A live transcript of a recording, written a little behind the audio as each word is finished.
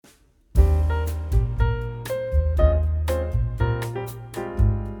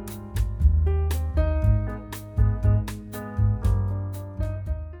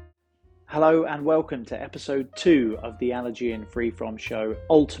Hello and welcome to episode 2 of the Allergy and Free From show,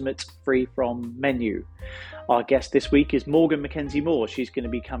 Ultimate Free From Menu. Our guest this week is Morgan Mackenzie Moore. She's going to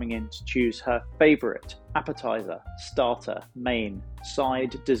be coming in to choose her favourite appetizer, starter, main,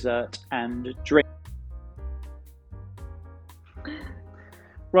 side, dessert and drink.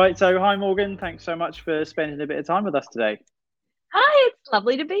 Right, so hi Morgan, thanks so much for spending a bit of time with us today. Hi, it's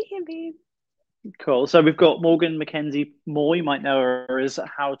lovely to be here, babe. Cool. So we've got Morgan Mackenzie Moore. You might know her as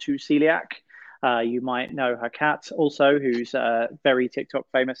How to Celiac. You might know her cat also, who's very TikTok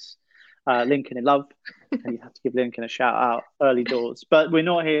famous, Lincoln in Love. And you have to give Lincoln a shout out early doors. But we're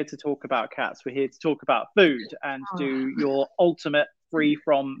not here to talk about cats. We're here to talk about food and do your ultimate free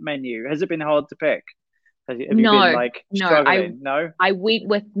from menu. Has it been hard to pick? Have you been like struggling? No. I went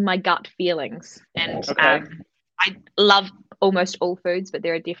with my gut feelings, and Okay. I love almost all foods, but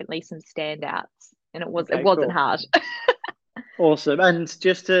there are definitely some standouts, and it wasn't cool. hard. Awesome. And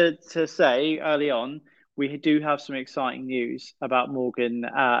just to say early on, we do have some exciting news about Morgan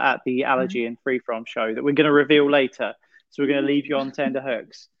at the Allergy and Free From show that we're going to reveal later. So we're going to leave you on tender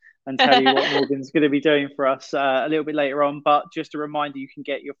hooks and tell you what Morgan's going to be doing for us a little bit later on. But just a reminder, you can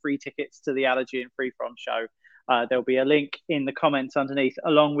get your free tickets to the Allergy and Free From show. There'll be a link in the comments underneath,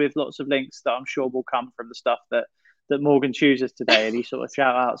 along with lots of links that I'm sure will come from the stuff that Morgan chooses today, and he sort of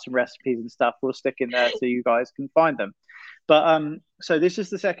shout out some recipes and stuff. We'll stick in there so you guys can find them. But so this is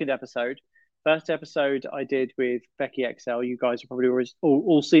the second episode. First episode I did with Becky XL. You guys have probably always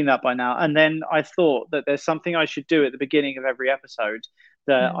all seen that by now. And then I thought that there's something I should do at the beginning of every episode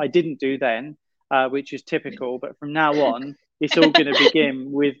that I didn't do then, which is typical. But from now on, it's all going to begin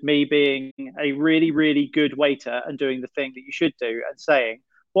with me being a really, really good waiter and doing the thing that you should do and saying,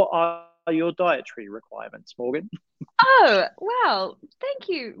 what are your dietary requirements, Morgan? Oh, wow. Thank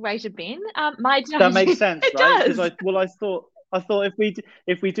you, Waiter Ben. That makes sense, right? Does. I thought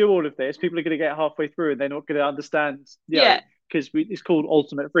if we do all of this, people are going to get halfway through and they're not going to understand. Because it's called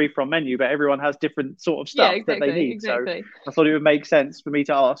Ultimate Free From Menu, but everyone has different sort of stuff that they need. Exactly. So I thought it would make sense for me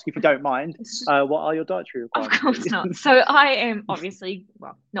to ask, if you don't mind, what are your dietary requirements? Of course not. So I am not obviously,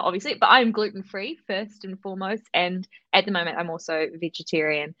 but I'm gluten-free first and foremost. And at the moment, I'm also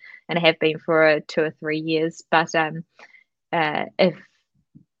vegetarian, and I have been for 2 or 3 years. But I'm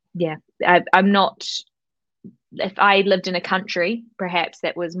not. If I lived in a country, perhaps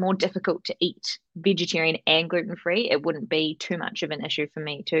that was more difficult to eat vegetarian and gluten-free, it wouldn't be too much of an issue for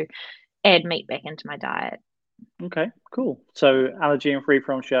me to add meat back into my diet. Okay, cool. So Allergy and Free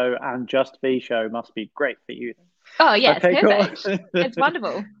From show and Just V show must be great for you. Oh yeah, okay, it's perfect. Cool. It's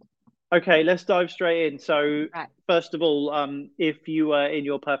wonderful. Okay, let's dive straight in. So First of all, if you were in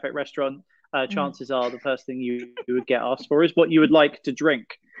your perfect restaurant, chances are the first thing you would get asked for is what you would like to drink.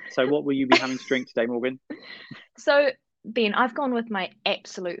 So what will you be having to drink today, Morgan? So, Ben, I've gone with my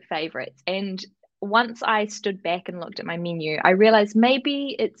absolute favourites. And once I stood back and looked at my menu, I realised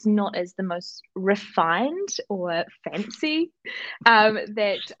maybe it's not as the most refined or fancy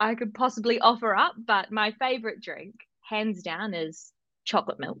that I could possibly offer up. But my favourite drink, hands down, is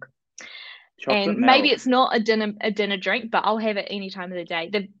chocolate milk. Maybe it's not a dinner drink, but I'll have it any time of the day.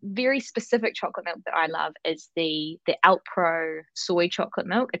 The very specific chocolate milk that I love is the Ep.2 soy chocolate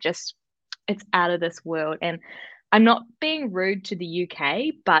milk. It's out of this world. And I'm not being rude to the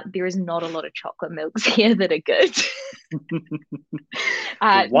UK, but there is not a lot of chocolate milks here that are good.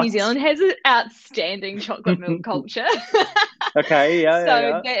 New Zealand has an outstanding chocolate milk culture. Okay,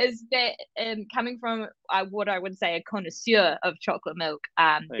 that is that, and coming from what I would say a connoisseur of chocolate milk,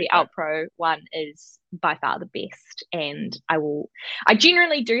 the Ep.2 one is by far the best, and I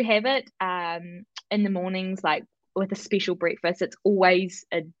generally do have it in the mornings, like with a special breakfast. It's always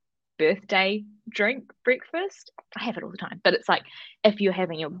a birthday drink breakfast. I have it all the time, but it's like if you're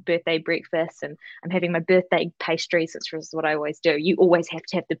having your birthday breakfast and I'm having my birthday pastries, which is what I always do, you always have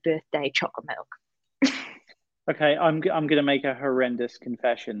to have the birthday chocolate milk. Okay, I'm going to make a horrendous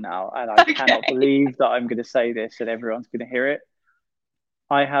confession now, and I cannot believe that I'm going to say this and everyone's going to hear it.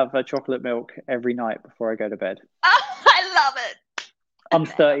 I have a chocolate milk every night before I go to bed. Oh, I love it. I'm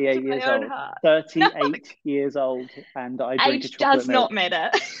 38 years old. 38 years old, and I drink a chocolate milk. Age does not matter.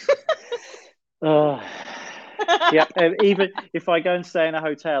 Yep. Even if I go and stay in a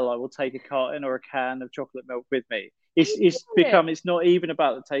hotel, I will take a carton or a can of chocolate milk with me. It's not even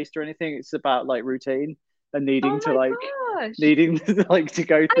about the taste or anything. It's about like routine and needing to go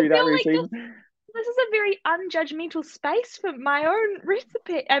through that routine. This is a very unjudgmental space for my own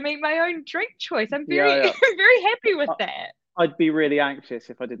recipe. I mean, my own drink choice. I'm very very happy with that. I'd be really anxious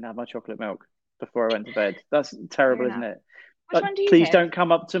if I didn't have my chocolate milk before I went to bed. That's terrible, isn't it? Which one do you Please have? don't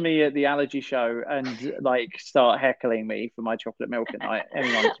come up to me at the allergy show and like start heckling me for my chocolate milk at night.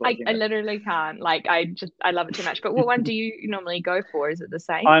 Anyone that's watching I this. literally can't. Like, I love it too much. But what one do you normally go for? Is it the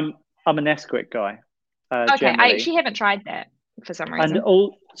same? I'm a Nesquik guy, Okay, I generally. actually haven't tried that for some And reason.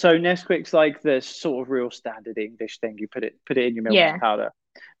 all so Nesquik's like the sort of real standard English thing. You put it in your milk Yeah, powder.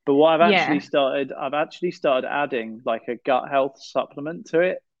 But what yeah. I've actually started adding like a gut health supplement to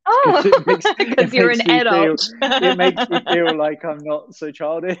it because Oh, because you're an adult. it makes me feel like I'm not so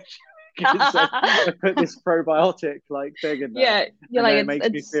childish. Because I put this probiotic like thing in there, Yeah, you're and like then it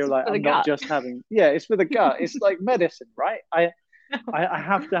makes me it's feel like for the I'm not gut. just having it's for the gut. It's like medicine, right? I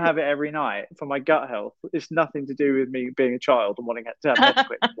have to have it every night for my gut health. It's nothing to do with me being a child and wanting to have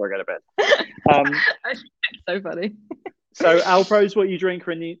Nesquik before I go to bed. Um, So funny. so Alpro's what you drink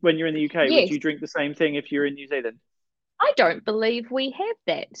when you're in the UK. Would Yes, you drink the same thing if you're in New Zealand? I don't believe we have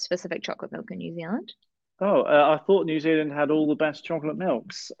that specific chocolate milk in New Zealand. Oh, I thought New Zealand had all the best chocolate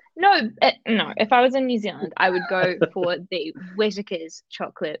milks. No, no. If I was in New Zealand, I would go for the Whittaker's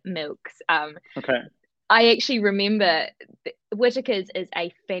chocolate milks. Okay. I actually remember Whittaker's is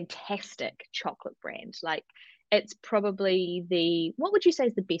a fantastic chocolate brand. Like, it's probably what would you say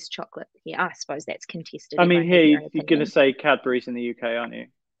is the best chocolate here? I suppose that's contested. I mean, Everyone has their here own you're going to opinion. say Cadbury's in the UK, aren't you?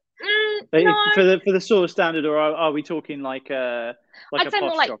 No, For the sort of standard, or are we talking like I'd a say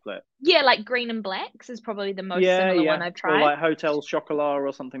more posh like, chocolate? yeah, like Green and Blacks is probably the most Yeah, similar one yeah. I've Or tried. like Hotel Chocolat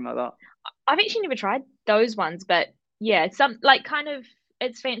or something like that. I've actually never tried those ones, but yeah, some like kind of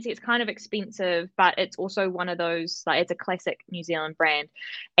it's fancy, it's kind of expensive, but it's also one of those like it's a classic New Zealand brand.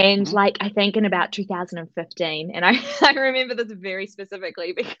 And Hmm. like I think in about 2015, and I, I remember this very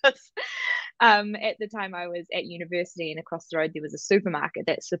specifically because at the time I was at university and across the road there was a supermarket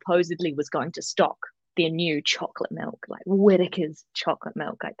that supposedly was going to stock their new chocolate milk, like Whittaker's chocolate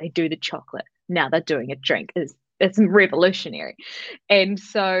milk. Like they do the chocolate. Now they're doing a drink. It's revolutionary. And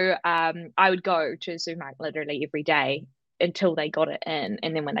so I would go to the supermarket literally every day until they got it in.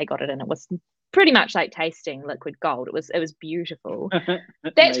 And then when they got it in, it was pretty much like tasting liquid gold. It was beautiful.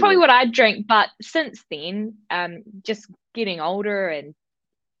 That's probably Amazing. what I'd drink. But since then, just getting older and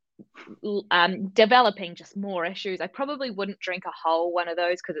developing just more issues, I probably wouldn't drink a whole one of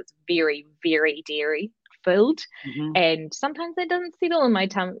those because it's very, very dairy filled. Hmm. And sometimes it doesn't settle in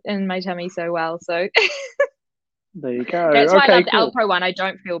my tummy so well. So There you go. that's why I Okay, love the cool. Alpro one. I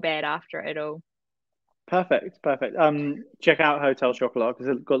don't feel bad after it at all. Perfect, perfect. Check out Hotel Chocolat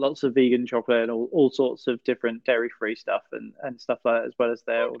because it's got lots of vegan chocolate and all sorts of different dairy-free stuff and stuff like that, as well as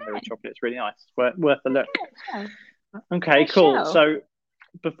their ordinary Okay. chocolate. It's really nice. It's worth a look. Yeah, Okay, I cool. shall. So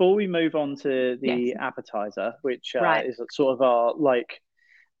before we move on to Yes. the appetizer, which Right. is sort of our like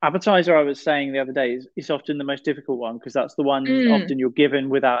appetizer, I was saying the other day is often the most difficult one because that's the one Mm. often you're given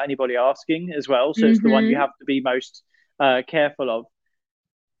without anybody asking as well. So it's the one you Mm-hmm. have to be most careful of.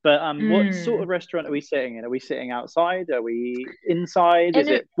 But what sort Mm. of restaurant are we sitting in? Are we sitting outside? Are we inside? And Is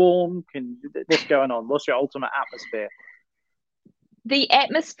it warm? What's going on? What's your ultimate atmosphere? the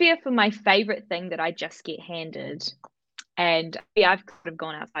atmosphere for my favorite thing that I just get handed, and yeah, I've kind of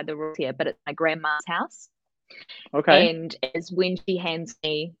gone outside the rules here, but it's my grandma's house, Okay, and it's when she hands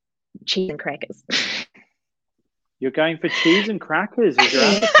me cheese and crackers. you're going for cheese and crackers as your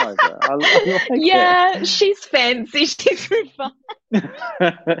appetizer. I like it. Yeah, she's fancy. She's refined.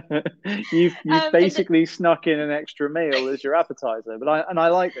 You've And basically snuck in an extra meal as your appetizer, but I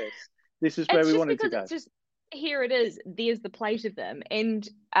like this. This is where it's we just wanted to because go. it's just here it is. There's the plate of them, and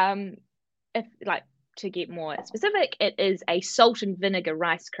if like to get more specific, it is a salt and vinegar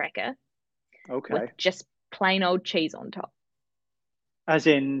rice cracker with Okay, just plain old cheese on top. as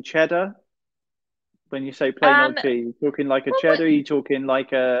in cheddar. When you say plain Um, old cheese, talking like a well, cheddar, you talking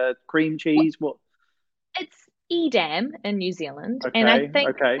like a cream what cheese? What? it's Edam in New Zealand, and I Okay,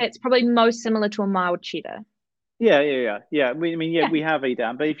 think okay. it's probably most similar to a mild cheddar. Yeah. Yeah. We have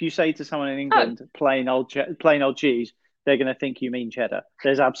Edam, but if you say to someone in Oh, England plain old cheese, they're going to think you mean cheddar.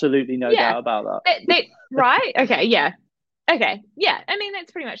 There's absolutely no yeah. doubt about That right? Okay, yeah. Okay, yeah. I mean,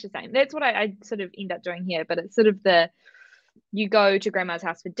 that's pretty much the same. That's what I sort of end up doing here, but it's sort of you go to grandma's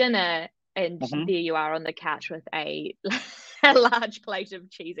house for dinner, and that. Hmm. there you are on the couch with a a large plate of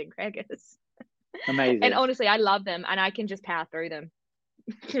cheese and crackers. And Amazing. honestly, I love them, and I can just power through them.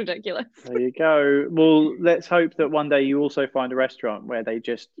 It's ridiculous. There you go. Well, let's hope that one day you also find a restaurant where they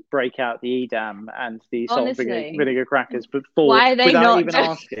just break out the Edam and the salt and Honestly, vinegar crackers before why are they without not even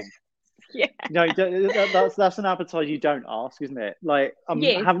just asking. yeah. No, that's an appetizer you don't ask, isn't it? Like I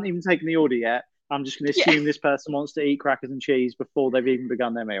Yes. haven't even taken the order yet. I'm just going to Yeah. assume this person wants to eat crackers and cheese before they've even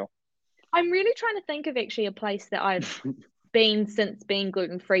begun their meal. I'm really trying to think of actually a place that I've been since being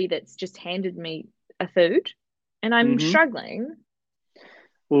gluten free that's just handed me a food. and I'm Hmm. struggling.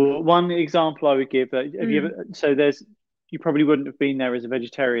 Well, one example I would give, have you Mm. ever, you probably wouldn't have been there as a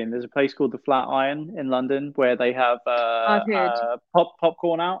vegetarian. There's a place called the Flatiron in London where they have I've heard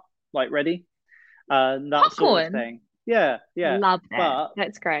popcorn out, like ready, that sort of popcorn. thing. Yeah, yeah. Love that. But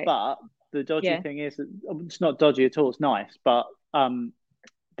That's great. but the dodgy Yeah. thing is that it's not dodgy at all. It's nice, but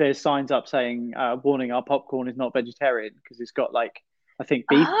there's signs up saying warning our popcorn is not vegetarian because it's got like I think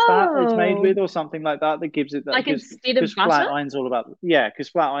beef fat it's made Oh, with or something like that that gives it that like instead of because butter? Flatiron's all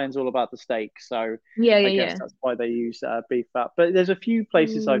about the steak, so Yeah, I guess yeah, that's why they use beef fat. But there's a few yeah.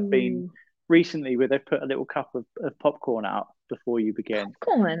 places I've been Ooh, recently where they've put a little cup of popcorn out before you begin.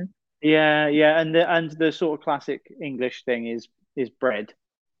 popcorn. Yeah, yeah, and the sort of classic English thing is bread,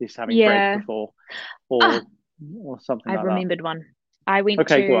 is having bread Yeah. before Ah, or or something I've like that. remembered one. I went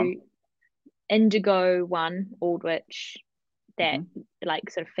Okay, go on. to Indigo One, Aldwych, that Hmm. like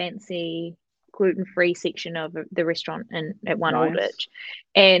sort of fancy gluten-free section of the restaurant in at One Nice. Aldwych,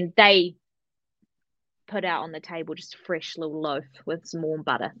 and they put out on the table just a fresh little loaf with some warm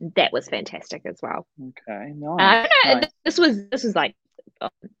butter. That was fantastic as well. Okay, I nice, don't know. nice. This was like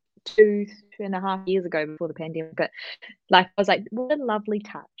 2.5 years ago before the pandemic, but like I was like, what a lovely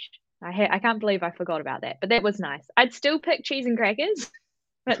touch. I can't believe I forgot about that, but that was nice. I'd still pick cheese and crackers,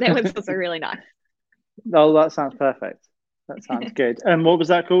 but that was also really nice. Oh, that sounds perfect. That sounds good. And what was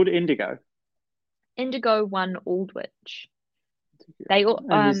that called? Indigo. Indigo One Aldwych. They all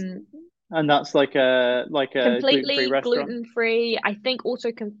And is and that's like a gluten-free completely restaurant. gluten free. I think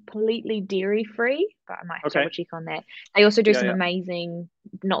also completely dairy free, but I might have to double Okay. check on that. They also do Yeah, some yeah. amazing,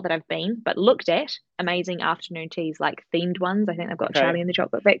 not that I've been, but looked at amazing afternoon teas, like themed ones. I think they've got Okay. Charlie and the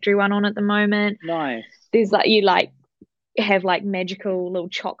Chocolate Factory one on at the moment. Nice. There's like you like have like magical little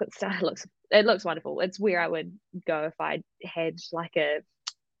chocolate stuff. It looks wonderful. It's where I would go if I had like a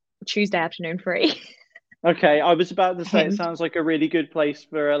Tuesday afternoon free. Okay, I was about to say it And sounds like a really good place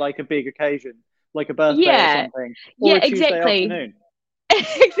for like a big occasion, like a birthday or yeah, something, or yeah, a Tuesday exactly. afternoon.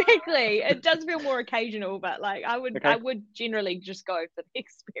 Exactly. It does feel more occasional, but like I Okay. would generally just go for the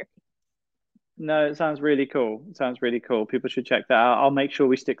experience. No, it sounds really cool. It sounds really cool. People should check that out. I'll make sure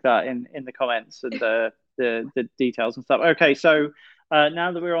we stick that in the comments and the details and stuff. Okay, so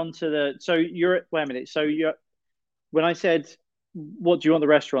now that we're on to so you're wait a minute. So you're when I said what do you want the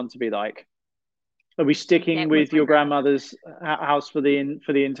restaurant to be like? Are we sticking That was with my your favorite. grandmother's house for the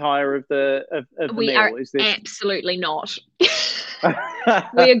entire of the We are meal? Is this absolutely not.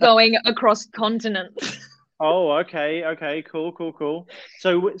 We are going across continents. Oh, okay, okay, cool, cool, cool.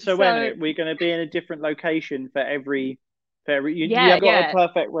 So wait a So minute, we're going to be in a different location for every. You yeah, have got a yeah.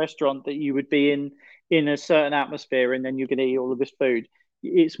 perfect restaurant that you would be in a certain atmosphere, and then you're going to eat all of this food.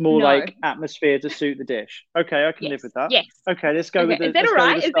 It's more No. like atmosphere to suit the dish. Okay, I can live Yes. with that. Yes. Okay, let's go Okay. with Is the that let's all go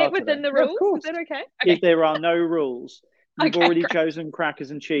with the right? Is that starter within then. the Yeah, of rules? Is course. that okay? If Okay. there are no rules, you've Okay, already great. chosen crackers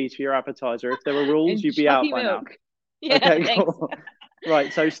and cheese for your appetizer. If there were rules, And you'd be out chalky by now. milk. Yeah, Okay, thanks. cool.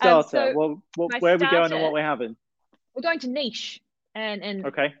 Right, so starter. So What my where are we going and starter, what we're having? we're going to Niche and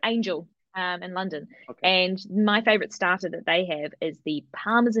Okay. Angel in London. Okay. And my favorite starter that they have is the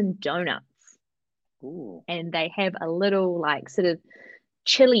Parmesan donuts. Ooh. And they have a little like sort of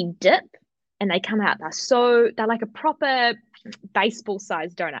chili dip and they come out. They're like a proper baseball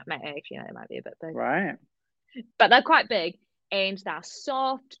sized donut. Actually, no, they might be a bit big, Right. but they're quite big and they're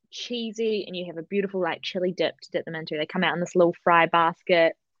soft, cheesy, and you have a beautiful like chili dip to dip them into. They come out in this little fry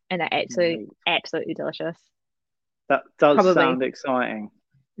basket and they're absolutely, Neat. absolutely delicious. That does Probably sound exciting.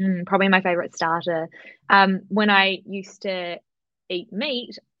 Probably my favorite starter. When I used to eat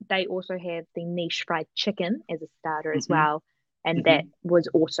meat, they also have the niche fried chicken as a starter as Hmm. well, and Hmm. that was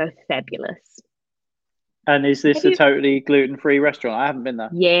also fabulous. And is Have this a you? totally gluten-free restaurant? I haven't been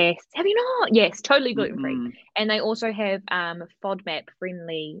there. Yes. Have you not? Yes, totally gluten free. Mm-mm. And they also have FODMAP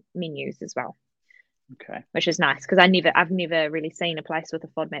friendly menus as well, Okay. which is nice because I've never really seen a place with a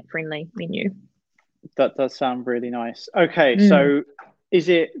FODMAP friendly menu. That does sound really nice. Okay, Mm, so is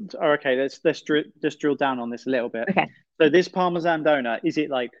it okay? Let's drill down on this a little bit. okay. So this Parmesan donut, is it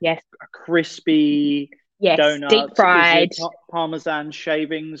like Yes. a crispy Yes. Deep donut? Is there fried Parmesan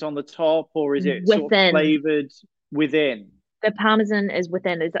shavings on the top, or is it sort of within. flavored within? The parmesan is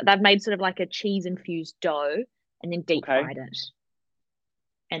within. They've made sort of like a cheese infused dough and then deep Okay, fried it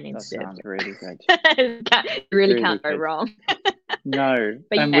and then that served sounds really good. it. You really Really can't go good. wrong. No,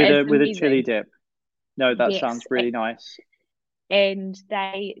 But and yeah, with a it's with a chili amazing. dip. No, that Yes, sounds really nice. and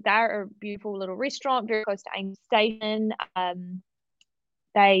they're a beautiful little restaurant very close to Ames Station.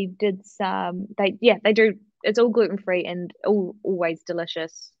 They did some. They do. It's all gluten free and always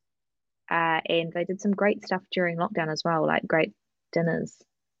delicious. And they did some great stuff during lockdown as well, like great dinners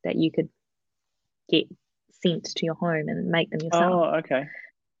that you could get sent to your home and make them yourself. Oh, okay.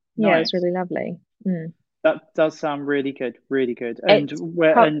 Yeah, it was Nice. really lovely. That does sound really good, really good. And It's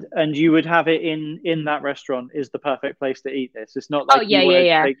where pro and you would have it in that restaurant is the perfect place to eat this. It's not Oh like yeah, yeah,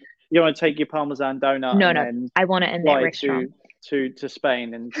 yeah. you want to take your Parmesan donut No, and no, then I want it in that fly restaurant. to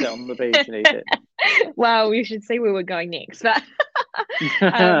Spain and sit on the beach and eat it. Well, we should see where we're going next, but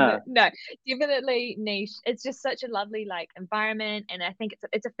no, definitely niche. It's just such a lovely like environment, and I think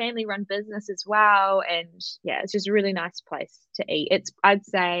it's a family run business as well, and yeah, it's just a really nice place to eat. It's I'd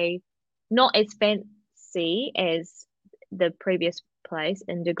say not as fancy as the previous place,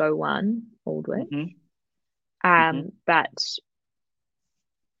 Indigo One, Aldwych, hmm hmm but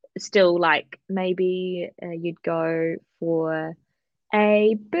still like maybe you'd go for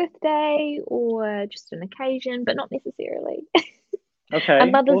a birthday or just an occasion, but not necessarily a Okay,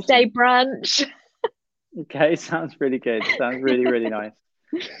 Mother's Day awesome. brunch. Okay, sounds really good. Sounds really, really nice.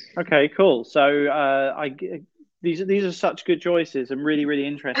 Okay, cool. So these are such good choices and really, really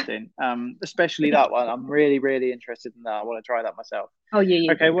interesting. Especially that one. I'm really, really interested in that. I want to try that myself. Oh yeah, yeah,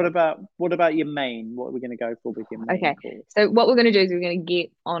 you Okay, gotta go. what about your main? What are we going to go for with your main Okay, course? so what we're gonna do is we're gonna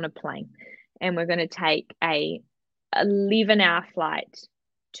get on a plane, and we're gonna take a 11-hour flight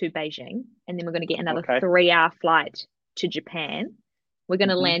to Beijing, and then we're gonna get another Okay. 3-hour flight to Japan. We're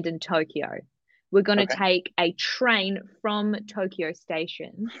gonna hmm land in Tokyo. We're gonna Okay. take a train from Tokyo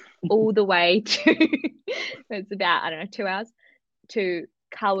Station all the way to it's about, I don't know, 2 hours to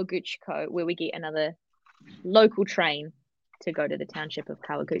Kawaguchiko, where we get another local train to go to the township of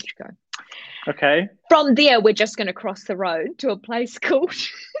Kawaguchiko. Okay. From there, we're just going to cross the road to a place called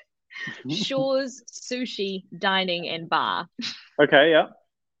Shaw's Sushi Dining and Bar. Okay, yeah.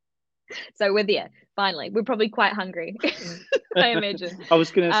 So we're there. Finally, we're probably quite hungry, I imagine. I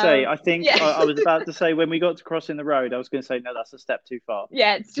was going to say, I think Yeah, I was about to say when we got to crossing the road, I was going to say, no, that's a step too far.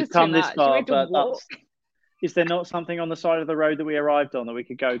 yeah, it's We've just too come this much. We far, have to but walk. is there not something on the side of the road that we arrived on that we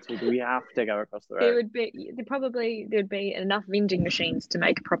could go to? Do we have to go across the road? There'd be enough vending machines to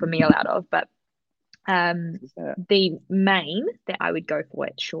make a proper meal out of, but Is there? the main that I would go for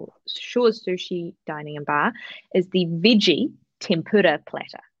at Shaw's Sushi Dining and Bar is the veggie tempura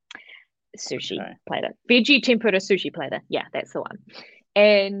platter. Sushi Okay. platter. Veggie tempura sushi platter. Yeah, that's the one.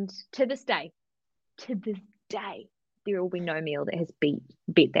 And to this day, there will be no meal that has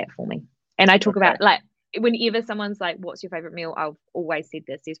beat that for me. And I talk Okay. about like whenever someone's like, what's your favorite meal? I've always said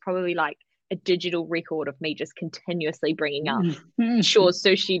this. There's probably like a digital record of me just continuously bringing up Shaw's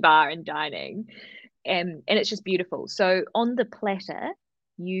Sushi Bar and Dining. And it's just beautiful. So on the platter,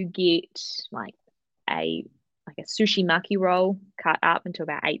 you get like a a sushi maki roll cut up into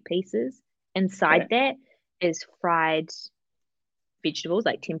about 8 pieces. Inside Okay. that is fried vegetables,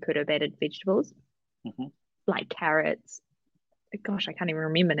 like tempura battered vegetables, hmm like carrots. Gosh, I can't even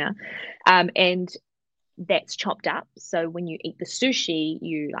remember now. And that's chopped up. So when you eat the sushi,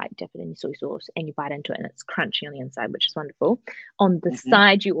 you like dip it in your soy sauce and you bite into it, and it's crunchy on the inside, which is wonderful. On the hmm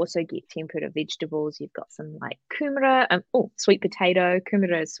side, you also get tempura vegetables. You've got some like kumara, sweet potato.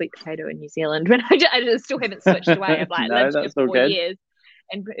 Kumara is sweet potato in New Zealand, but I just still haven't switched away. I've like No, lived here that's all for good. years,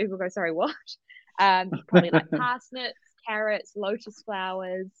 and people go, "Sorry, what?" Probably like parsnips, carrots, lotus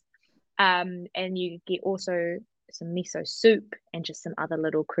flowers, and you get also some miso soup and just some other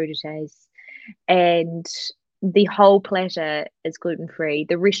little crudités, and the whole platter is gluten free.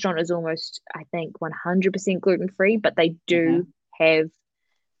 The restaurant is almost, I think, 100% gluten free, but they do hmm have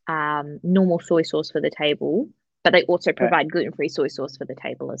normal soy sauce for the table, but they also Okay. provide gluten free soy sauce for the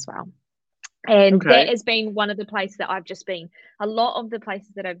table as well. And that Okay. has been one of the places that I've just been. A lot of the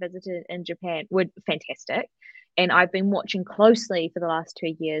places that I've visited in Japan were fantastic. And I've been watching closely for the last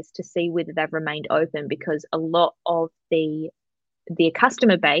 2 years to see whether they've remained open, because a lot of their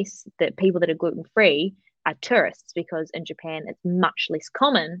customer base, that people that are gluten free, are tourists, because in Japan it's much less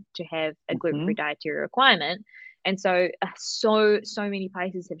common to have a gluten free hmm dietary requirement, and so many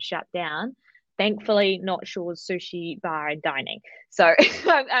places have shut down. Thankfully, not Shaw's Sushi Bar and Dining. So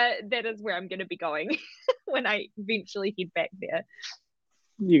that is where I'm going to be going when I eventually head back there,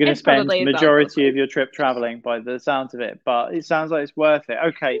 You're going to and spend probably the as well majority of groceries. your trip traveling by the sounds of it, but it sounds like it's worth it.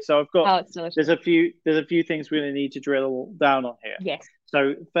 Okay, so I've got Oh, it's delicious. there's a few things we're going to need to drill down on here. Yes.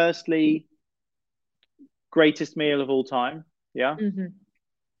 So, firstly, greatest meal of all time. Yeah, Mm-hmm.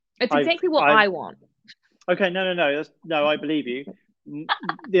 It's I've exactly what I've I want. okay. No. No, I believe you.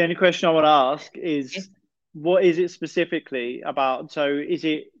 The only question I want to ask Yes. is, what is it specifically about? So, is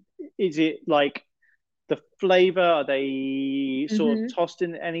it like the flavor? Are they sort of Mm-hmm. tossed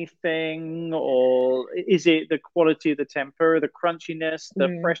in anything, or is it the quality of the tempura, the crunchiness, the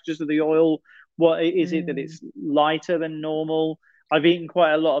Mm, freshness of the oil? What is it that mm. it's lighter than normal? I've eaten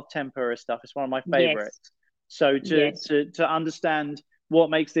quite a lot of tempura stuff. It's one of my Yes. favorites. So Yes. to understand what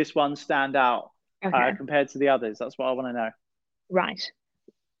makes this one stand out Okay. compared to the others, that's what I want to know. Right.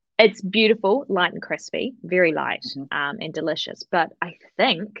 It's beautiful, light and crispy, very light, Mm-hmm. and delicious. But I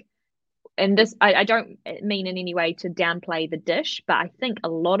think, and this, I don't mean in any way to downplay the dish, but I think a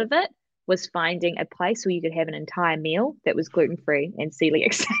lot of it was finding a place where you could have an entire meal that was gluten free and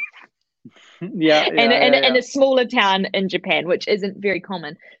celiac safe. Yeah, and, yeah, and yeah, and yeah. a smaller town in Japan, which isn't very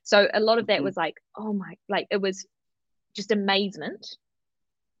common. So a lot of that Mm-hmm. was like, oh my, like it was just amazement.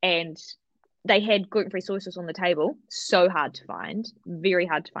 And they had gluten-free soy sauce on the table. So hard to find, very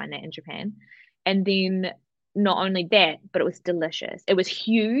hard to find that in Japan. And then not only that, but it was delicious. It was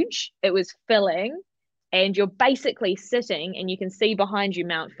huge. It was filling, and you're basically sitting, and you can see behind you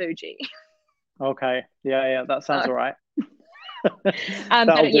Mount Fuji. Okay. Yeah, yeah. That sounds all right.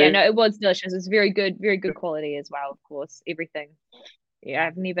 That'll But yeah, do. no, it was delicious. It's very good quality as well. Of course, everything. Yeah,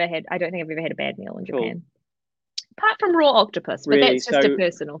 I've never had. I don't think I've ever had a bad meal in Cool. Japan, apart from raw octopus. But Really. that's just a So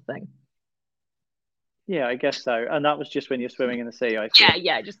personal thing. yeah, I guess so. And that was just when you're swimming in the sea, I Yeah, assume.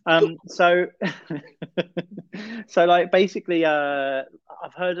 yeah, just So so like basically I've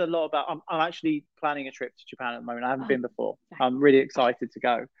heard a lot about I'm actually planning a trip to Japan at the moment. I haven't oh, been before. I'm really excited to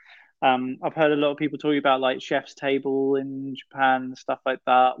go. I've heard a lot of people talking about like chef's table in Japan and stuff like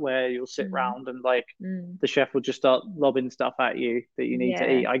that, where you'll sit mm, round and like mm, the chef will just start lobbing stuff at you that you need to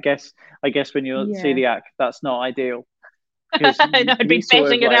yeah. eat. I guess when you're Yeah. celiac, that's not ideal because And I'd you be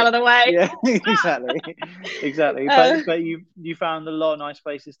sort of smashing it out like of the way. yeah exactly exactly Uh, but you found a lot of nice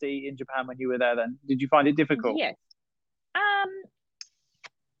places to eat in Japan when you were there. Then did you find it difficult? yes. Um,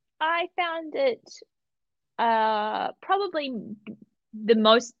 I found it probably the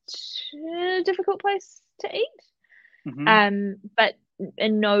most difficult place to eat. Hmm. But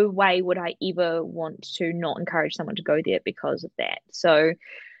in no way would I ever want to not encourage someone to go there because of that. So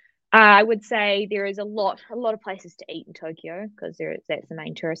I would say there is a lot of places to eat in Tokyo because that's the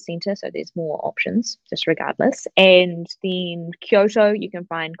main tourist center, so there's more options, just regardless. And then Kyoto, you can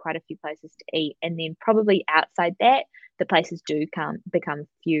find quite a few places to eat, and then probably outside that, the places do become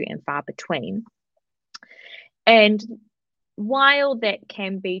few and far between. And while that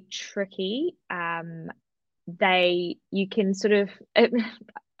can be tricky, they you can sort of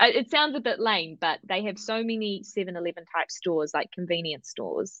it sounds a bit lame, but they have so many 7-Eleven type stores, like convenience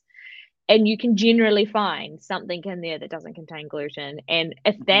stores, and you can generally find something in there that doesn't contain gluten. And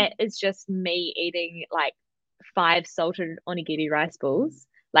if Hmm. that is just me eating like 5 salted onigiri rice balls,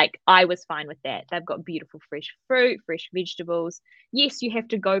 like I was fine with that. They've got beautiful fresh fruit, fresh vegetables. Yes, you have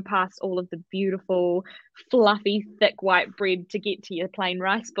to go past all of the beautiful, fluffy, thick white bread to get to your plain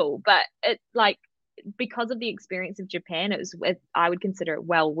rice ball, but it like because of the experience of Japan, I would consider it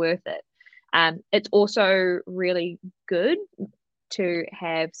well worth it. It's also really good to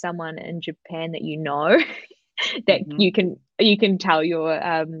have someone in Japan that you know that Hmm. you can tell your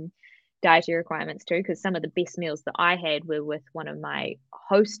dietary requirements to, because some of the best meals that I had were with one of my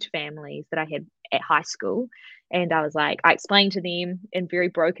host families that I had at high school, and I was like, I explained to them in very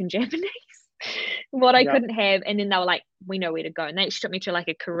broken Japanese what I Yeah. couldn't have, and then they were like, we know where to go, and they took me to like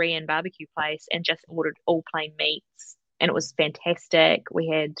a Korean barbecue place and just ordered all plain meats, and it was fantastic. We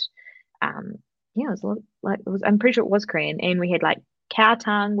had um yeah, it was like it was, I'm pretty sure it was Korean, and we had like cow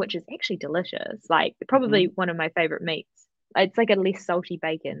tongue, which is actually delicious, like probably Hmm. one of my favorite meats. It's like a less salty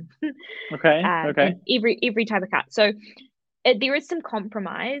bacon. Okay, okay. And every type of cut. So there is some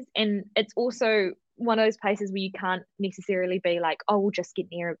compromise, and it's also one of those places where you can't necessarily be like, oh, we'll just get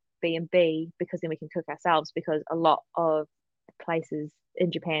near a B&B because then we can cook ourselves, because a lot of places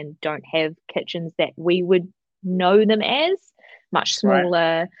in Japan don't have kitchens that we would know them as, much Right.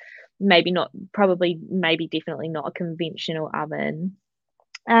 smaller, maybe not, probably, maybe definitely not a conventional oven.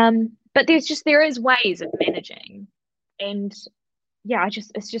 But there is ways of managing, and yeah,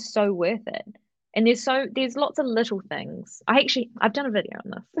 it's just so worth it. And there's lots of little things. I've done a video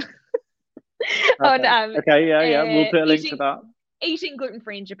on this on Okay. Okay, yeah, yeah. We'll put a link to eating that. gluten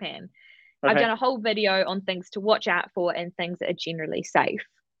free in Japan. I've Okay. done a whole video on things to watch out for and things that are generally safe.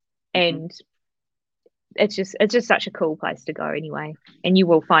 Hmm. And it's just such a cool place to go anyway. And you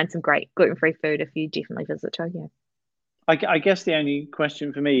will find some great gluten free food if you definitely visit Tokyo. I guess the only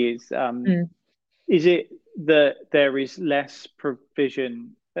question for me Mm, is it that there is less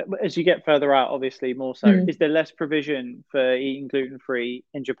provision as you get further out, obviously more so. mm, Is there less provision for eating gluten free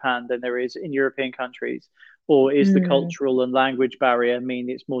in Japan than there is in European countries? Or is the mm. cultural and language barrier mean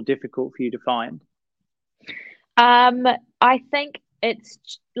it's more difficult for you to find? Um, I think it's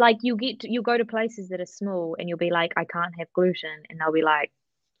like you'll go to places that are small and you'll be like, I can't have gluten, and they'll be like,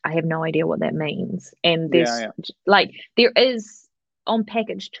 I have no idea what that means. And Yeah, yeah. there is on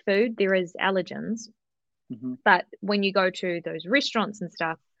packaged food, there is allergens, Hmm. But when you go to those restaurants and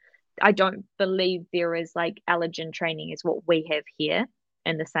stuff, I don't believe there is like allergen training is what we have here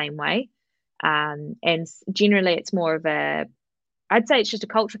in the same way. And generally, it's more of a, I'd say it's just a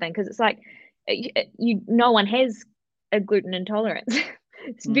cultural thing because it's like no one has a gluten intolerance.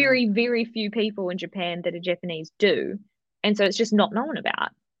 It's Mm. very, very few people in Japan that are Japanese do. And so it's just not known about.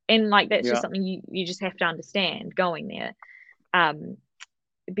 And like that's just Yeah. something you just have to understand going there. Um,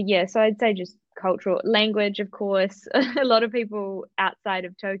 but yeah, so I'd say just cultural language, of course. A lot of people outside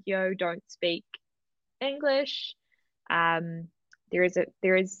of Tokyo don't speak English. Um, there is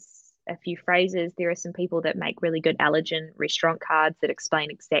a few phrases. There are some people that make really good allergen restaurant cards that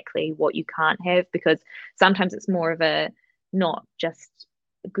explain exactly what you can't have because sometimes it's more of a not just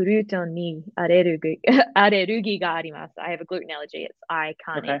gluten ni arerugi arerugi ga arimasu. I have a gluten allergy. It's I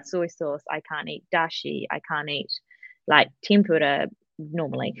can't Okay. eat soy sauce. I can't eat dashi. I can't eat like tempura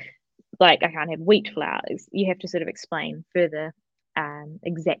normally. Like I can't have wheat flours. You have to sort of explain further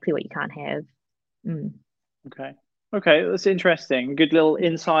exactly what you can't have. Mm. Okay. Okay, that's interesting. Good little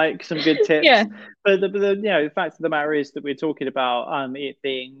insight, some good Yeah. tips. But the fact of the matter is that we're talking about it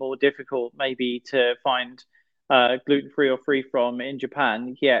being more difficult maybe to find gluten free or free from in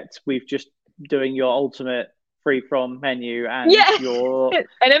Japan. Yet we've just doing your ultimate free from menu, and Yeah.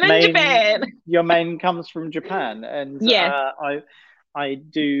 And I'm in Japan. your main comes from Japan, and Yeah. I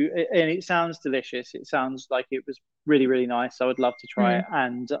do, and it sounds delicious. It sounds like it was really, really nice. I would love to try Mm. it,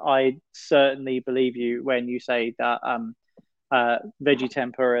 and I certainly believe you when you say that veggie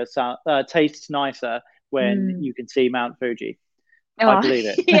tempura tastes nicer when Mm. you can see Mount Fuji. I Oh, believe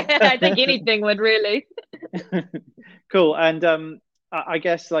yeah. I think it. anything would really. Cool. And I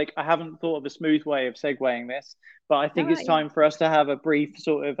guess like I haven't thought of a smooth way of segueing this, but I All think it's right. Yeah. time for us to have a brief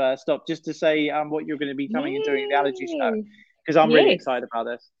sort of stop just to say what you're going to be coming and doing at the allergy show Yes. because I'm really Yes. excited about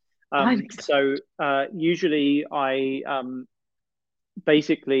this. I'm excited. Usually I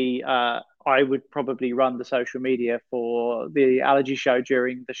basically I would probably run the social media for the allergy show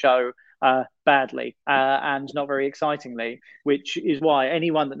during the show badly and not very excitingly, which is why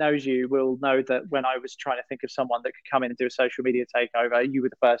anyone that knows you will know that when I was trying to think of someone that could come in and do a social media takeover, you were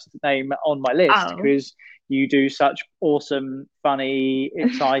the first name on my list Oh, because you do such awesome, funny,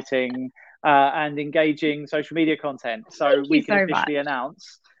 exciting, and engaging social media content. So thank you we can so much. officially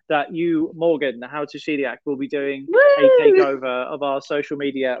announce that you, Morgan, How to Celiac, will be doing a Woo! takeover of our social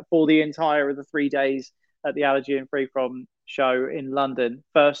media for the entire of the 3 days at the Allergy and Free From show in London,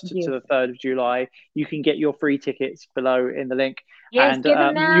 1st to Yes. the 3rd of July. You can get your free tickets below in the link. Yes, And get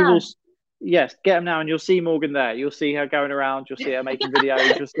them you will, now. yes, get them now and you'll see Morgan there. You'll see her going around. You'll see her making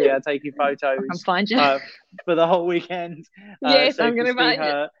videos. You'll see her taking I'll come photos find you. uh, for the whole weekend. Yes, So I'm if you gonna see find you.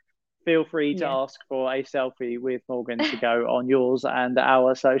 her, feel free to Yeah. ask for a selfie with Morgan to go on yours and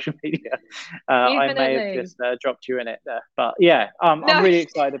our social media. I may have Definitely. just dropped you in it there, but yeah, I'm No. really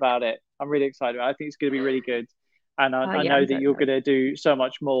excited about it. I'm really excited about it. I think it's going to be really good, and Oh I yeah, know I'm that so you're going excited. to do so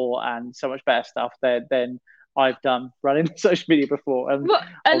much more and so much better stuff there than I've done running social media before, and Well,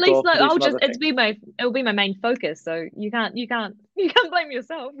 at I'll go least off like and do I'll some just other things. it'll be my main focus. So you can't blame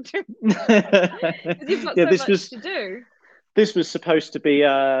yourself because you've got Yeah, so much to do. this was supposed to be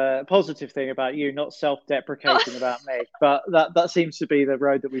a positive thing about you, not Oh, self-deprecating about me. But that seems to be the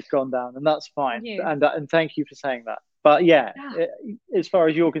road that we've gone down, and that's fine. yes. And thank you for saying that. But yeah, Oh, as far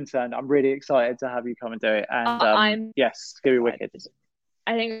as you're concerned, I'm really excited to have you come and do it. And I'm yes, it's gonna be excited. wicked.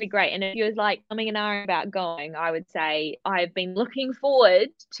 I think it'd be great. And if you was like coming an hour about going, I would say I've been looking forward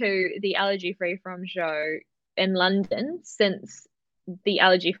to the Allergy Free From show in London since the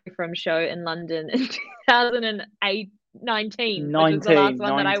Allergy Free From show in London in 2019, which was the last 19,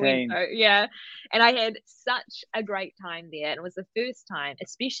 one that I went 19. to. Yeah. And I had such a great time there. And it was the first time,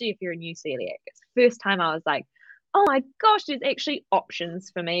 especially if you're a new celiac, it's the first time I was like, oh my gosh, there's actually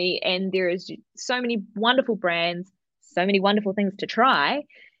options for me. And there is so many wonderful brands, so many wonderful things to try.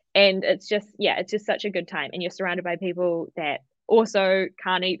 And it's just such a good time. And you're surrounded by people that also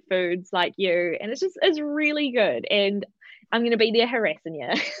can't eat foods like you. And it's really good. And I'm going to be there harassing you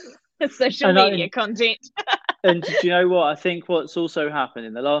with social And media I, content. And do you know what? I think what's also happened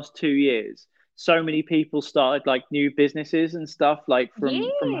in the last 2 years, so many people started like new businesses and stuff like from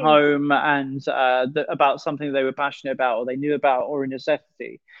Yes. home and about something they were passionate about or they knew about or a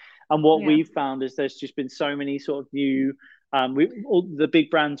necessity. And what Yeah. we've found is there's just been so many sort of new. All the big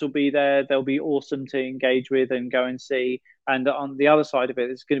brands will be there. They'll be awesome to engage with and go and see. And on the other side of it,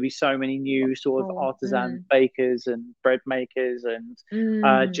 there's going to be so many new sort of Oh, artisan bakers and bread makers and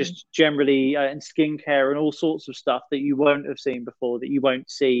mm. just generally and skincare and all sorts of stuff that you won't have seen before that you won't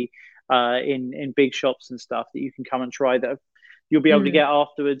see in big shops and stuff that you can come and try that you'll be able to get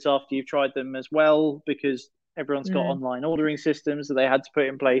afterwards after you've tried them as well, because everyone's got online ordering systems that they had to put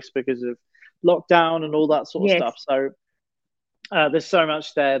in place because of lockdown and all that sort of stuff. So there's so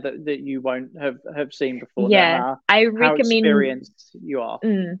much there that you won't have seen before, no matter how experienced you are.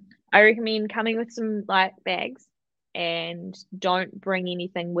 I recommend coming with some light bags, and don't bring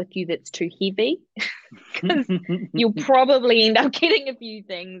anything with you that's too heavy, because you'll probably end up getting a few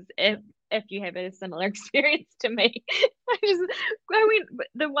things if you have a similar experience to me. I went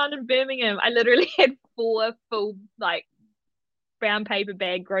the one in Birmingham. I literally had 4 full brown paper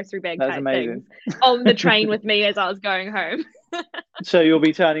bag, grocery bag type things on the train with me as I was going home. So you'll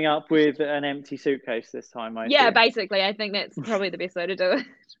be turning up with an empty suitcase this time, I assume. Basically, I think that's probably the best way to do it.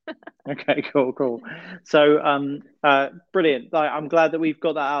 Okay, cool. So, brilliant. I'm glad that we've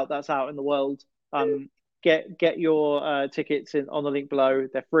got that out. That's out in the world. Get your tickets on the link below.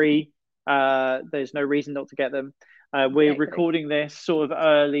 They're free. There's no reason not to get them. We're recording this sort of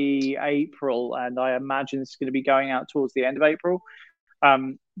early April, and I imagine it's going to be going out towards the end of April.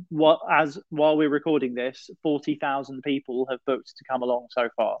 While we're recording this, 40,000 people have booked to come along so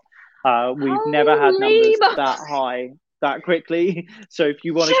far. We've never had numbers that high that quickly. So if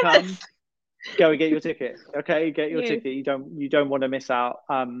you want to come, go and get your ticket. Okay, get your ticket. You don't want to miss out.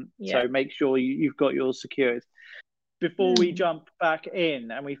 So make sure you've got yours secured. Before we jump back in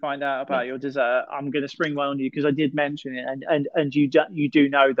and we find out about your dessert, I'm going to spring one on you, because I did mention it, and you do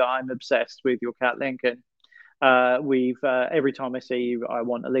know that I'm obsessed with your cat Lincoln. Every time I see you, I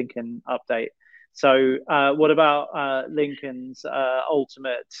want a Lincoln update. So what about Lincoln's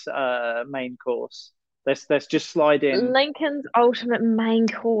ultimate main course? Let's just slide in Lincoln's ultimate main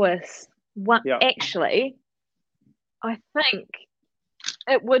course. Actually, I think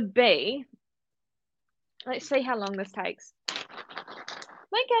it would be. Let's see how long this takes.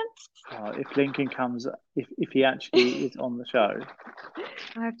 Lincoln. If Lincoln comes, if he actually is on the show,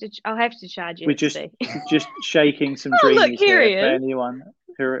 I'll have to charge you. We're just shaking some dreamies here for anyone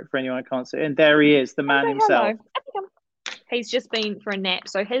who can't see. And there he is, the man himself. He's just been for a nap.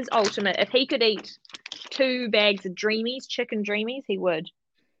 So his ultimate, if he could eat 2 bags of dreamies, chicken dreamies, he would.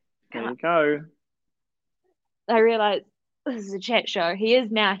 There you go. I realize this is a chat show. He is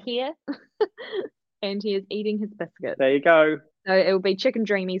now here. And he is eating his biscuit. There you go. So it will be chicken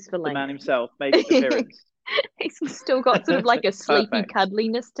dreamies for Link. The man himself makes an appearance. He's still got sort of like a sleepy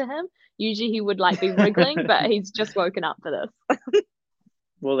cuddliness to him. Usually he would be wriggling, but he's just woken up for this.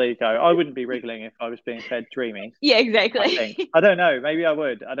 Well, there you go. I wouldn't be wriggling if I was being fed dreamies. Yeah, exactly. I don't know. Maybe I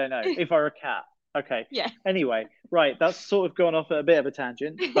would. I don't know. If I were a cat. Okay. Yeah. Anyway, right. That's sort of gone off at a bit of a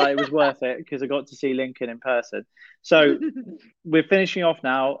tangent, but it was worth it because I got to see Lincoln in person. So we're finishing off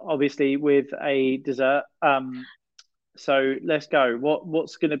now, obviously, with a dessert. So let's go.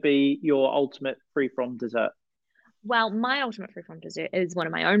 What's going to be your ultimate free-from dessert? Well, my ultimate free-from dessert is one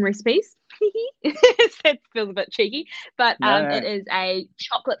of my own recipes. That feels a bit cheeky, but it is a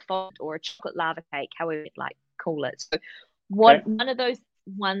chocolate fondant or a chocolate lava cake, however you'd like to call it. So one of those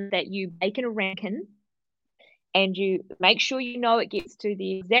ones that you bake in a ramekin, and you make sure you know it gets to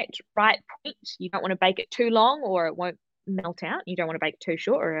the exact right point. You don't want to bake it too long or it won't melt out. You don't want to bake it too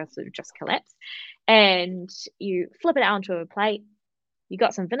short or else it'll just collapse. And you flip it out onto a plate. You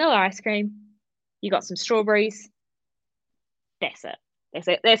got some vanilla ice cream. You got some strawberries. That's it.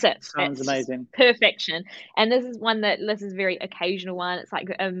 Sounds amazing. Perfection. And this is a very occasional one. It's like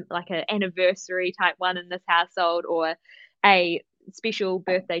an anniversary type one in this household, or a special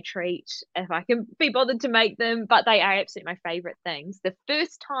birthday treat if I can be bothered to make them. But they are absolutely my favorite things. The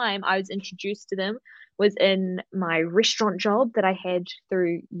first time I was introduced to them was in my restaurant job that I had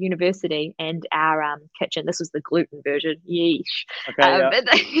through university, and our kitchen, this was the gluten version, yeesh.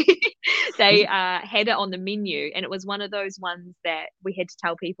 They had it on the menu, and it was one of those ones that we had to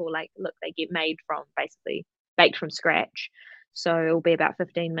tell people, look, they get made from basically baked from scratch, so it'll be about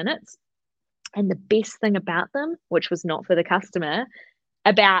 15 minutes. And the best thing about them, which was not for the customer,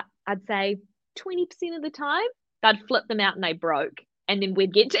 about, I'd say 20% of the time, they'd flip them out and they broke, and then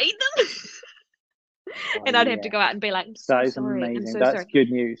we'd get to eat them. And I'd have to go out and be like, I'm so that is sorry. amazing. I'm so That's sorry.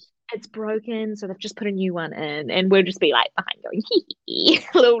 Good news. It's broken, so they've just put a new one in, and we'll just be like behind going, hee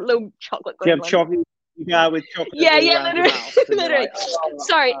little chocolate. Do you have chocolate? Yeah, with chocolate. Yeah, literally.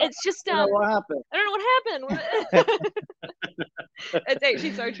 Sorry, it's just I don't know what happened. I don't know what happened. It's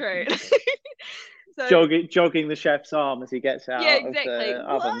actually so true. So, jogging the chef's arm as he gets out of the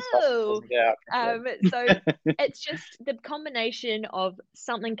oven. So it's just the combination of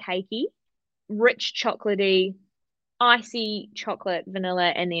something cakey, rich chocolatey, icy chocolate, vanilla,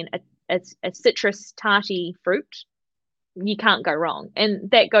 and then a citrus tarty fruit. You can't go wrong, and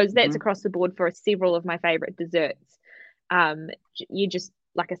that's across the board for several of my favorite desserts. You just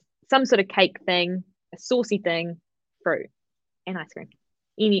like some sort of cake thing, a saucy thing, fruit and ice cream.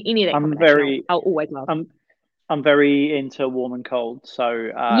 Any of that I'm combination, very I'll always love. I'm very into warm and cold. So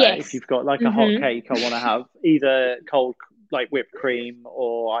if Yes. you've got like a hot cake, I want to have either cold, like whipped cream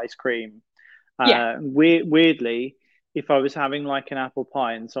or ice cream. Yeah. Weirdly, if I was having like an apple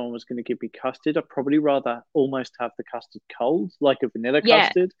pie and someone was going to give me custard, I'd probably rather almost have the custard cold, like a vanilla Yeah.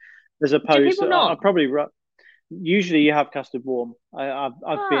 custard, as Do opposed people to not? usually you have custard warm. I've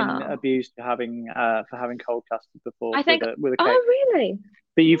been Oh, abused for having cold custard before I think. with a cake. Oh, really?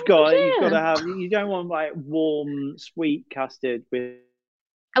 But you've got Oh, to yeah. have you don't want like warm sweet custard with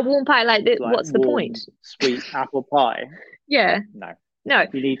A warm pie, like that. like What's the point? warm sweet apple pie. Yeah. No, No,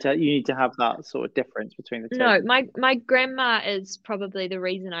 you need to have that sort of difference between the two. no. My grandma is probably the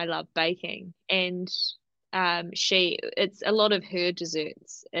reason I love baking, and it's a lot of her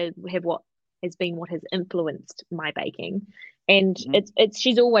desserts have what has influenced my baking, and Mhm. it's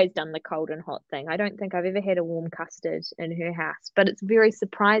she's always done the cold and hot thing. I don't think I've ever had a warm custard in her house, but it's very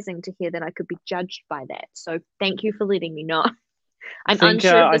surprising to hear that I could be judged by that. So thank you for letting me know. I I'm think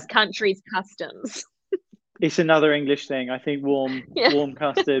unsure of this country's customs. it's another English thing. I think Yeah. warm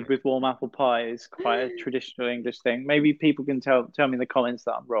custard with warm apple pie is quite a traditional English thing. Maybe people can tell me in the comments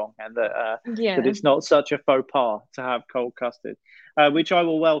that I'm wrong and that Yeah. it's not such a faux pas to have cold custard, which I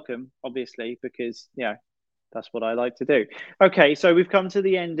will welcome, obviously, because that's what I like to do. Okay, so we've come to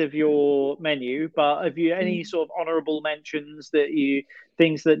the end of your menu, but have you any sort of honourable mentions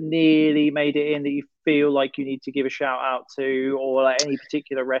things that nearly made it in that you feel like you need to give a shout out to, or like any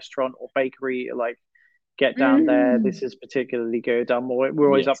particular restaurant or bakery, like get down there, Mm. this is particularly good. We're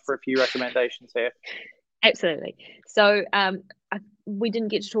always up Yes. for a few recommendations here. Absolutely. So we didn't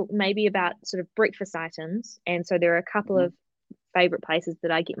get to talk maybe about sort of breakfast items, and so there are a couple Mm-hmm. of favorite places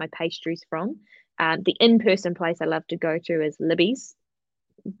that I get my pastries from. The in-person place I love to go to is Libby's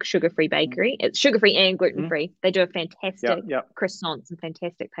Sugar-Free Bakery. It's sugar-free and Mm-hmm. gluten-free. They do a Yeah, fantastic yeah. croissants and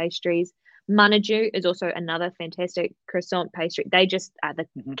fantastic pastries. Manaju is also another fantastic croissant pastry. They just are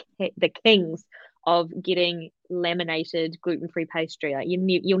Mm-hmm. the kings of getting laminated gluten-free pastry. Like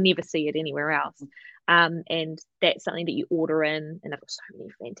you'll never see it anywhere else. And that's something that you order in, and they've got so many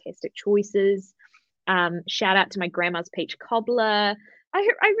fantastic choices. Shout out to my grandma's peach cobbler. I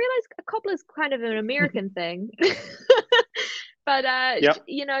realize a cobbler is kind of an American thing, but Yep,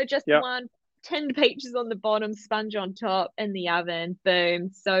 just yep. one tinned peaches on the bottom, sponge on top, in the oven. Boom,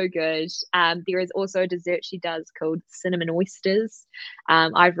 so good. There is also a dessert she does called cinnamon oysters.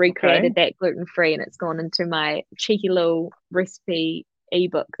 I've Okay, recreated that gluten free, and it's gone into my cheeky little recipe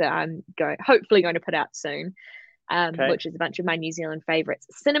ebook that I'm hopefully going to put out soon. okay. Which is a bunch of my New Zealand favorites.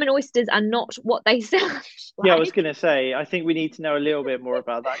 Cinnamon oysters are not what they sound Yeah, I was like. gonna say, I think we need to know a little bit more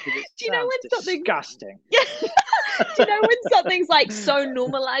about that because it Do you know sounds when something? disgusting. Yeah. Do you know when something's like so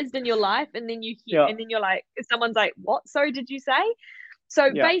normalized in your life, and then Yeah, you're like, someone's like, "What? Sorry, did you say?" So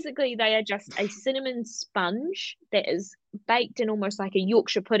yeah. basically, they are just a cinnamon sponge that is baked in almost like a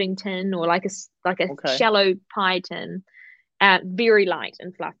Yorkshire pudding tin or like a Okay. shallow pie tin, very light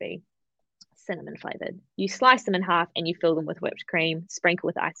and fluffy, cinnamon flavored. You slice them in half and you fill them with whipped cream, sprinkle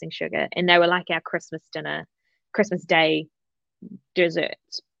with icing sugar, and they were like our Christmas dinner, Christmas Day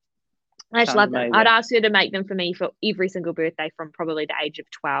desserts. I just Sounds love them. I'd amazing. ask her to make them for me for every single birthday from probably the age of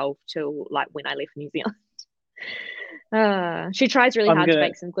 12 till like when I left New Zealand. She tries really I'm hard to gonna.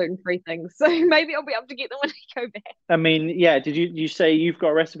 bake some gluten-free things, so maybe I'll be able to get them when I go back. I mean, yeah. Did you say you've got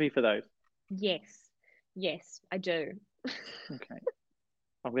a recipe for those? Yes, yes, I do. Okay.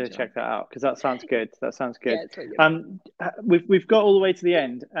 I'm going to Sure. check that out because that sounds good. That sounds good. Yeah, it's really good. We've got all the way to the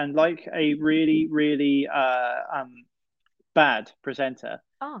end, and like a really bad presenter,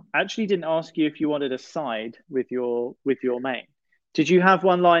 Oh, I actually didn't ask you if you wanted a side with your main. Did you have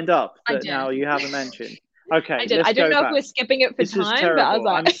one lined up I that did. now you haven't mentioned? I Okay, did. I let's didn't go know if back. we're skipping it for This is time, but I was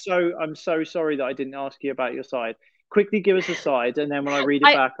terrible. like, I'm so sorry that I didn't ask you about your side. Quickly give us a side, and then when I read it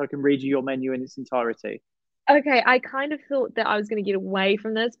I back, I can read you your menu in its entirety. okay. I kind of thought that I was going to get away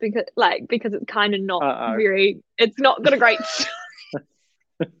from this because it's kind of not Uh very. It's not got a great.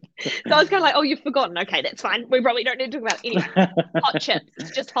 So I was kind of like, oh, you've forgotten. Okay, that's fine. We probably don't need to talk about it. Anyway. Hot oh. chips. It's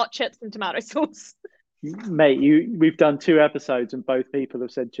just hot chips and tomato sauce. Mate, we've done 2 episodes and both people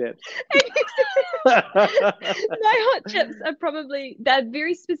have said chips. My hot chips are they're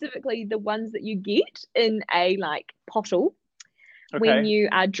very specifically the ones that you get in a like pottle when Okay. you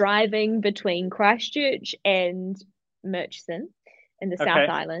are driving between Christchurch and Murchison in the South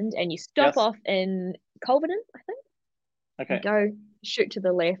Okay. Island, and you stop Yes. off in Culverden, I think. You Okay. go shoot to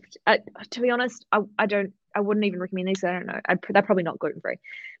the left. To be honest, I wouldn't even recommend these. I don't know. They're probably not gluten free,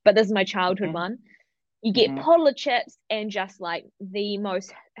 but this is my childhood Mhm. one. You get Polar chips and just like the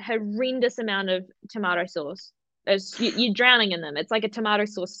most horrendous amount of tomato sauce. You're drowning in them. It's like a tomato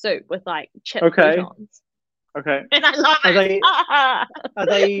sauce soup with like chip croutons. Okay. And I love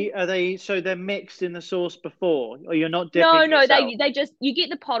it. Are they so they're mixed in the sauce before, or you're not dipping? No, yourself? they just, you get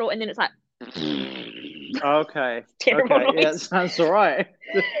the pottle and then it's like okay. Terrible okay. noise. Yeah, sounds all right.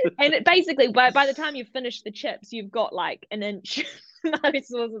 And it basically by the time you've finished the chips, you've got like an inch tomato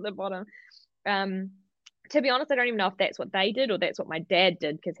sauce at the bottom. To be honest, I don't even know if that's what they did or that's what my dad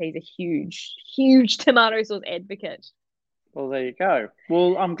did, because he's a huge tomato sauce advocate. Well, there you go.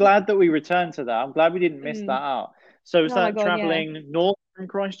 Well, I'm glad that we returned to that. I'm glad we didn't miss that out. So is that traveling north from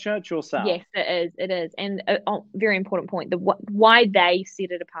Christchurch or south? Yes, it is. And a very important point, why they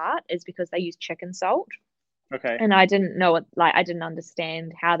set it apart is because they use chicken salt. Okay. And I didn't know it, like I didn't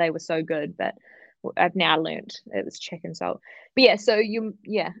understand how they were so good, but I've now learned it was chicken salt. But yeah, so you're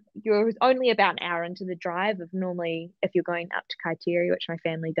only about an hour into the drive of normally, if you're going up to Kaiteri, which my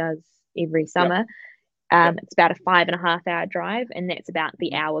family does every summer, it's about a 5.5 hour drive, and that's about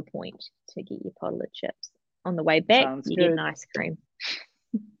the hour point to get your pottle of chips. On the way back, you get an ice cream.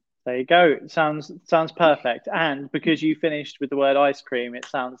 There you go. Sounds perfect. And because you finished with the word ice cream, it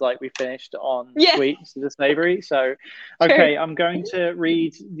sounds like we finished on sweet instead of savoury. So, okay, I'm going to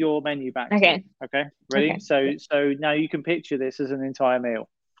read your menu back. Okay. Okay. Ready? Okay. So now you can picture this as an entire meal.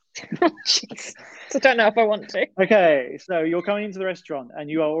 Jeez. I don't know if I want to. Okay, so you're coming into the restaurant and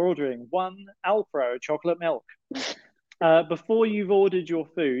you are ordering 1 Alpro chocolate milk. Before you've ordered your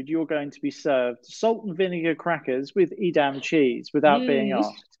food, you're going to be served salt and vinegar crackers with Edam cheese without being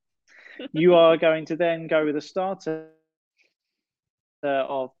asked. You are going to then go with a starter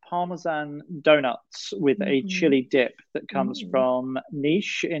of Parmesan donuts with a chili dip that comes from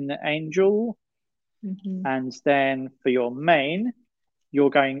Niche in Angel. And then for your main, you're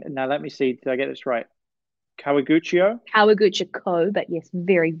going, now let me see, did I get this right? Kawaguchiko, but yes,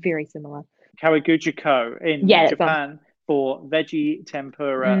 very, very similar. Kawaguchiko in Japan for veggie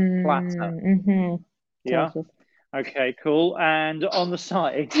tempura platter. Yeah. Okay, cool. And on the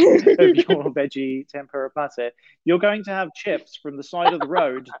side of your veggie tempura platter, you're going to have chips from the side of the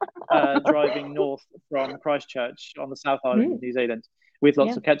road driving north from Christchurch on the South Island of New Zealand with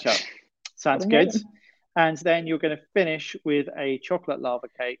lots of ketchup. Sounds good. And then you're going to finish with a chocolate lava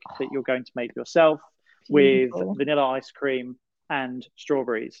cake that you're going to make yourself with vanilla ice cream and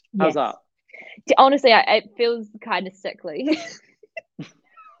strawberries. How's that? Honestly, it feels kind of sickly.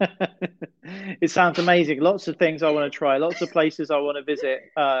 It sounds amazing. Lots of things I want to try. Lots of places I want to visit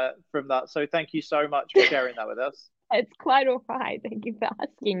from that. So thank you so much for sharing that with us. It's quite all right. Thank you for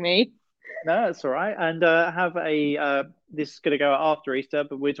asking me. No, that's all right. And have this is going to go out after Easter,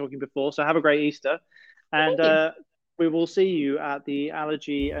 but we're talking before. So have a great Easter. And we will see you at the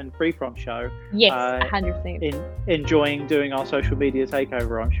Allergy and Freefrom show. Yes, 100%. Enjoying doing our social media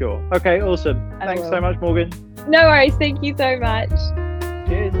takeover, I'm sure. Okay, awesome. Thanks so much, Morgan. No worries. Thank you so much.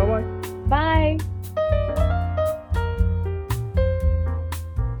 Cheers. Bye-bye. Bye.